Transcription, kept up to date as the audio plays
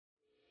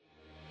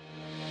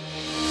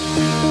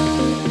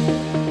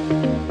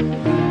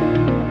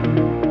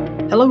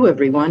Hello,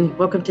 everyone.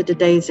 Welcome to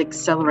today's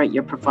Accelerate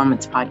Your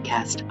Performance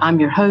podcast. I'm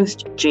your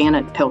host,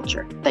 Janet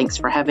Pilcher. Thanks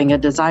for having a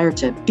desire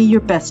to be your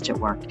best at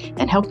work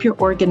and help your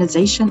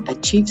organization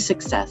achieve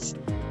success.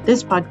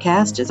 This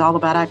podcast is all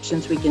about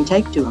actions we can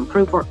take to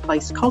improve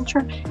workplace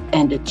culture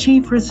and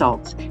achieve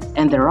results,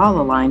 and they're all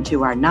aligned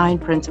to our 9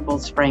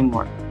 principles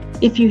framework.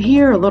 If you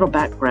hear a little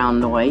background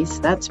noise,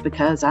 that's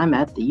because I'm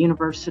at the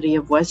University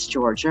of West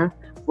Georgia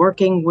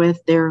working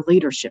with their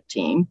leadership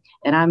team,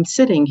 and I'm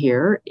sitting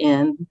here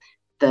in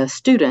the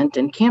Student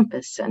and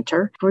Campus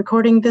Center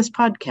recording this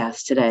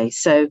podcast today.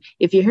 So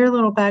if you hear a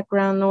little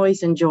background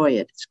noise, enjoy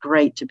it. It's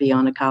great to be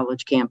on a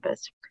college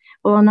campus.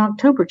 Well, on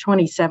October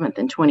 27th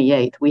and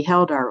 28th, we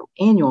held our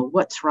annual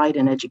What's Right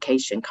in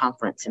Education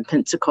conference in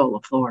Pensacola,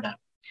 Florida.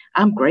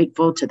 I'm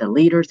grateful to the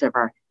leaders of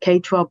our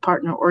K-12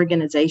 partner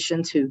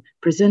organizations who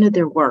presented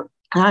their work.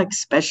 I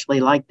especially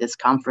like this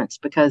conference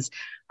because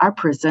our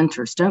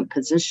presenters don't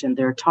position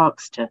their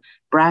talks to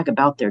brag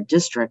about their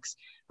districts.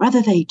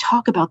 Rather, they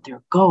talk about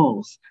their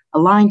goals,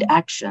 aligned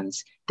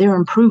actions, their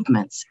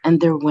improvements,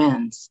 and their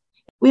wins.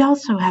 We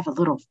also have a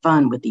little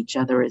fun with each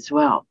other as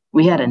well.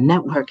 We had a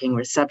networking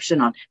reception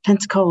on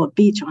Pensacola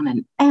Beach on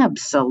an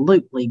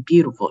absolutely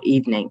beautiful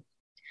evening.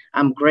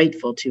 I'm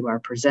grateful to our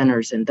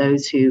presenters and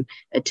those who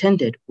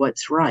attended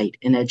What's Right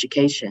in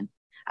Education.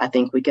 I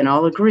think we can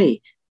all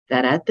agree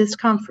that at this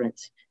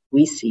conference,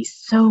 we see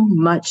so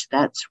much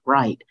that's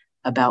right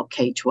about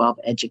K-12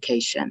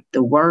 education.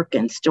 The work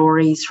and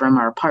stories from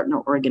our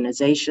partner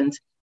organizations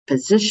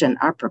position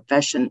our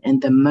profession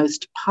in the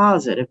most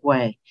positive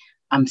way.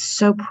 I'm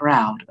so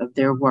proud of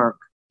their work.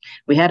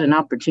 We had an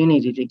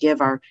opportunity to give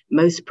our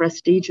most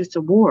prestigious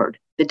award,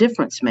 the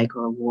Difference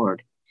Maker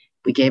Award.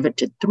 We gave it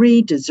to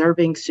 3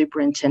 deserving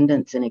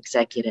superintendents and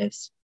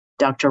executives.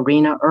 Dr.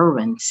 Rena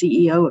Irwin,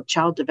 CEO of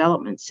Child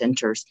Development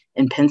Centers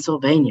in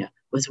Pennsylvania,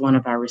 was one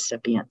of our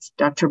recipients.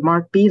 Dr.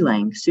 Mark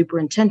Belang,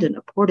 Superintendent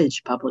of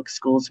Portage Public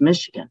Schools,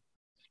 Michigan,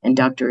 and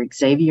Dr.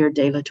 Xavier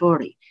De La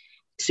Torre,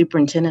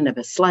 Superintendent of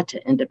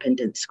Isleta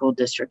Independent School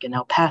District in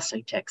El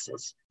Paso,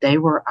 Texas. They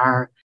were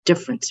our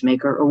Difference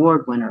Maker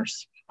Award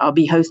winners. I'll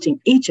be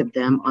hosting each of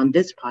them on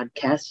this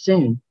podcast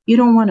soon. You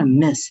don't want to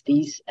miss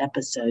these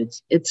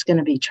episodes. It's going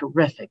to be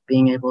terrific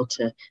being able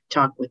to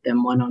talk with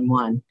them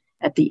one-on-one.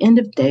 At the end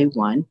of day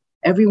 1,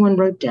 everyone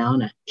wrote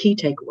down a key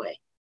takeaway,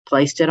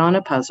 placed it on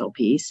a puzzle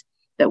piece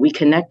that we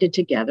connected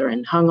together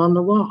and hung on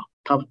the wall.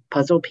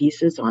 Puzzle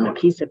pieces on a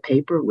piece of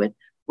paper with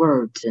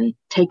words and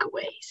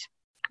takeaways.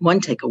 One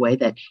takeaway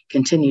that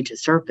continued to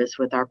surface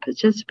with our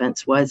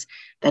participants was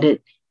that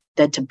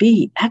to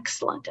be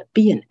excellent, to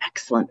be an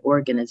excellent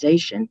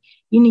organization,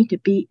 you need to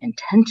be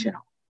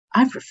intentional.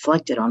 I've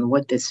reflected on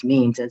what this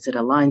means as it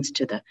aligns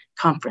to the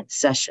conference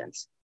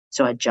sessions.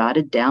 So I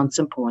jotted down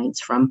some points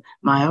from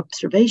my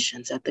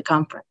observations at the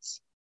conference.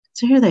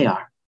 So here they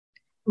are.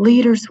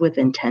 Leaders with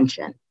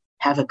intention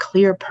have a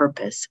clear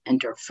purpose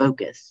and are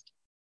focused.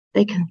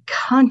 They can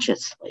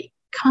consciously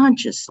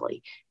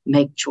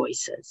make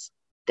choices.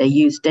 They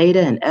use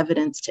data and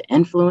evidence to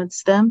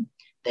influence them.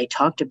 They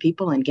talk to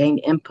people and gain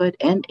input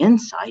and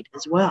insight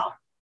as well.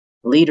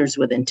 Leaders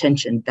with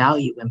intention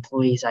value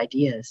employees'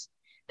 ideas.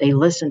 They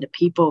listen to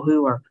people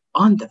who are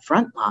on the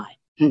front line.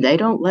 They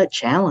don't let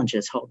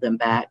challenges hold them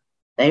back.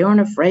 They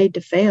aren't afraid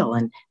to fail,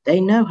 and they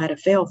know how to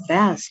fail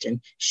fast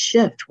and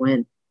shift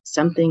when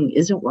something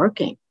isn't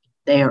working.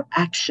 They are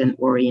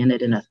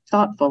action-oriented in a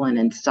thoughtful and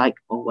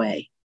insightful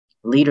way.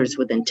 Leaders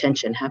with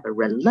intention have a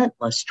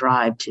relentless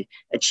drive to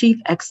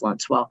achieve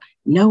excellence while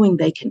knowing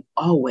they can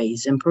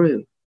always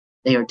improve.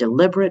 They are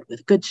deliberate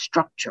with good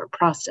structure,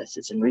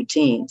 processes, and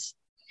routines.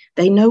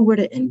 They know where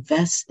to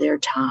invest their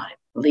time.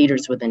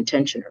 Leaders with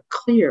intention are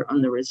clear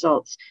on the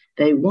results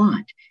they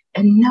want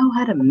and know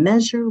how to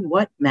measure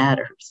what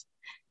matters.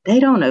 They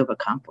don't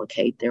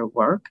overcomplicate their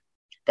work.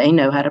 They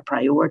know how to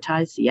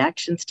prioritize the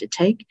actions to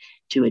take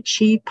to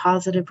achieve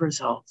positive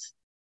results.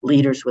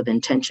 Leaders with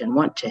intention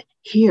want to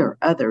hear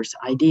others'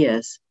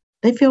 ideas.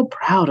 They feel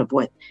proud of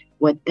what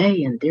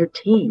they and their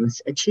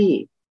teams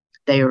achieve.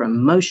 They are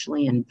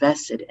emotionally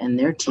invested in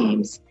their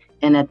teams.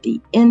 And at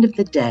the end of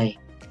the day,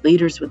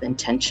 leaders with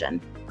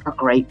intention are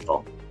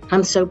grateful.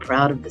 I'm so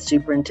proud of the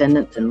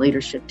superintendents and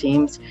leadership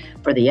teams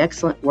for the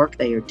excellent work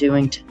they are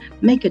doing to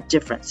make a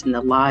difference in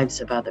the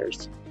lives of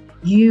others.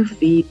 You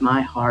feed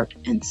my heart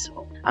and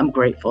soul. I'm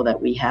grateful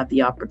that we have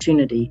the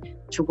opportunity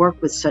to work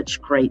with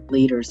such great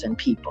leaders and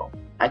people.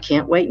 I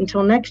can't wait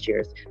until next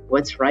year's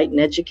What's Right in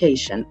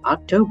Education,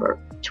 October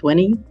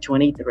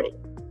 2023.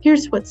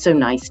 Here's what's so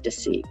nice to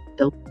see.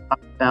 They'll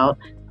talk about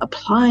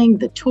applying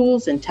the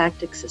tools and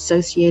tactics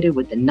associated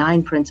with the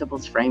 9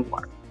 principles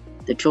framework.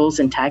 The tools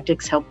and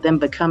tactics help them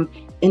become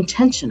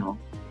intentional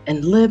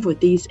and live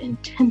with these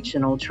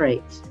intentional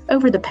traits.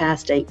 Over the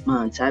past 8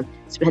 months, I've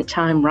spent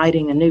time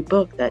writing a new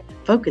book that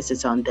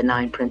focuses on the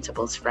 9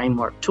 principles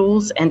framework,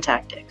 tools and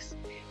tactics.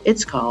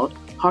 It's called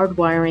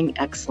Hardwiring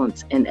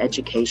Excellence in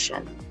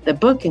Education. The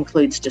book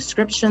includes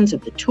descriptions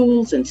of the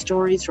tools and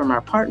stories from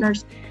our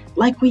partners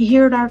like we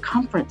hear at our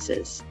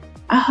conferences.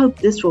 I hope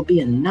this will be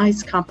a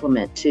nice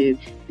complement to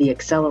the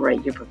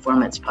Accelerate Your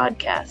Performance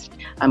podcast.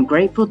 I'm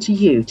grateful to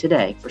you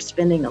today for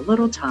spending a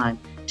little time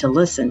to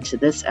listen to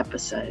this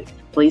episode.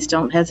 Please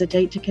don't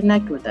hesitate to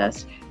connect with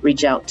us.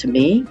 Reach out to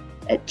me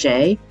at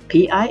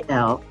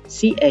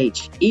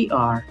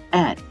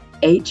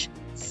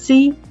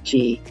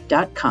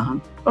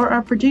jpilcher@hcg.com or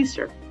our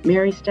producer,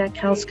 Mary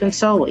Stackhouse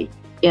Consoli,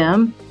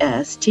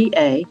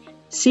 MSTACKHOUSE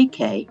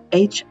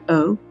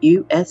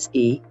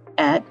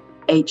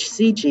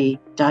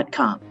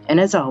 @hcg.com. And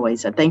as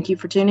always, I thank you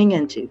for tuning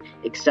in to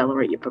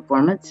Accelerate Your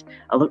Performance.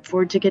 I look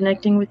forward to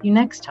connecting with you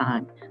next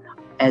time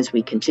as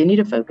we continue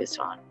to focus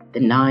on the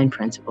 9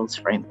 Principles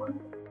Framework.